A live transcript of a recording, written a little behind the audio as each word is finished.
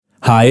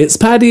Hi, it's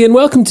Paddy and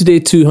welcome to day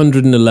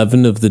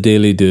 211 of the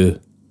Daily Do.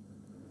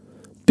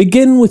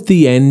 Begin with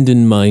the end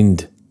in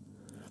mind.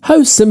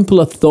 How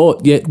simple a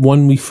thought, yet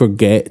one we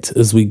forget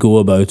as we go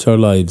about our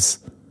lives.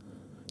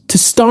 To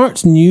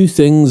start new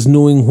things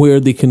knowing where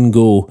they can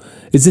go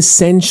is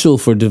essential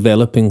for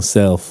developing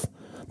self.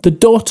 The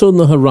dot on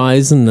the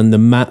horizon and the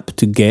map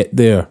to get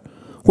there,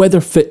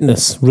 whether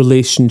fitness,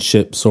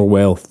 relationships or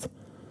wealth.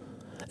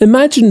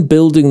 Imagine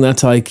building that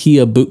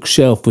Ikea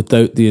bookshelf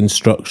without the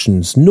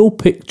instructions, no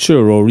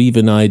picture or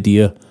even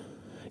idea.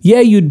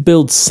 Yeah, you'd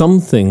build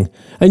something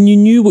and you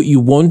knew what you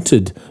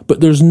wanted, but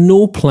there's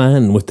no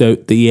plan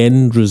without the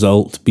end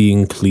result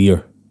being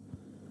clear.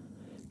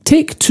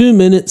 Take 2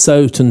 minutes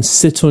out and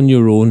sit on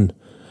your own.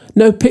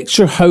 Now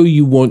picture how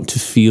you want to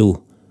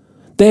feel.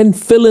 Then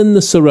fill in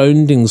the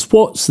surroundings,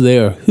 what's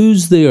there,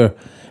 who's there,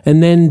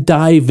 and then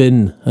dive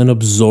in and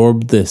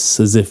absorb this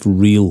as if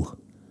real.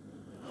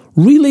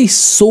 Really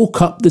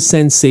soak up the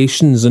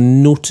sensations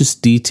and notice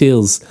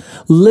details.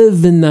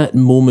 Live in that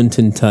moment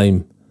in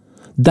time.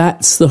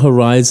 That's the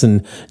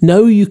horizon.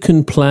 Now you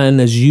can plan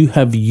as you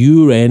have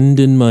your end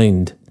in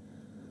mind.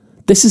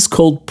 This is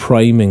called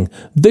priming,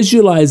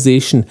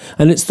 visualization,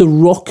 and it's the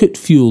rocket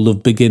fuel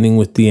of beginning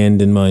with the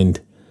end in mind.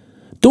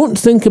 Don't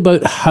think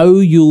about how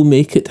you'll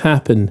make it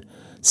happen.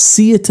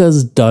 See it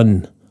as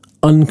done,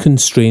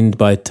 unconstrained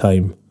by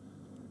time.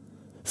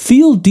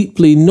 Feel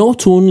deeply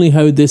not only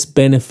how this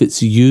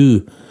benefits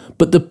you,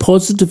 but the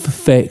positive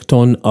effect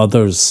on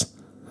others.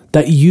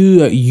 That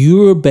you at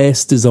your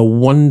best is a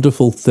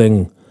wonderful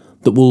thing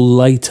that will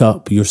light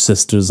up your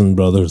sisters and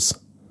brothers.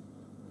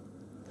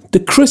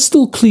 The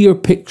crystal clear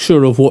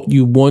picture of what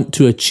you want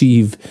to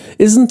achieve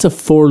isn't a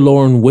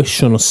forlorn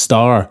wish on a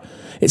star.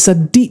 It's a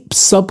deep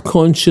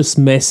subconscious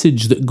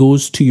message that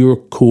goes to your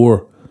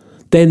core.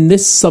 Then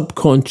this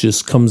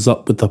subconscious comes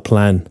up with a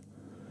plan.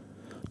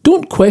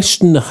 Don't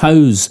question the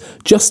hows,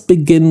 just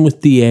begin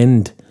with the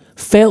end,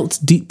 felt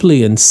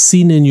deeply and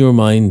seen in your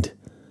mind.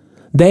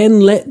 Then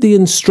let the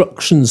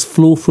instructions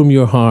flow from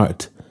your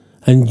heart,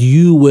 and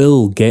you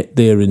will get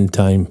there in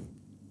time.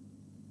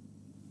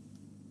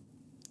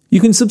 You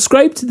can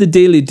subscribe to The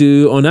Daily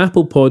Do on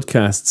Apple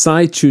Podcasts,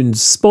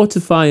 iTunes,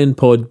 Spotify and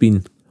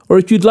Podbean. Or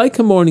if you'd like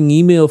a morning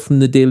email from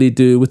The Daily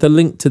Do with a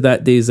link to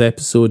that day's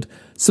episode,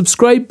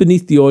 subscribe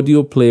beneath the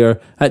audio player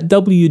at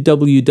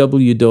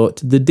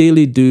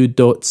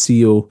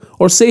www.thedailydo.co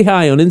or say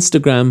hi on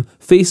Instagram,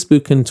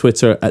 Facebook and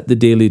Twitter at The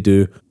Daily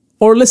Do.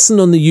 Or listen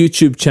on the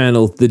YouTube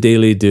channel The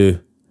Daily Do.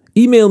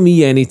 Email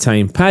me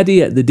anytime,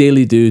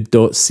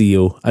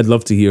 paddy@thedailydo.co. I'd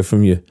love to hear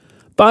from you.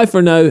 Bye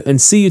for now and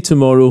see you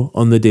tomorrow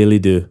on The Daily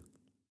Do.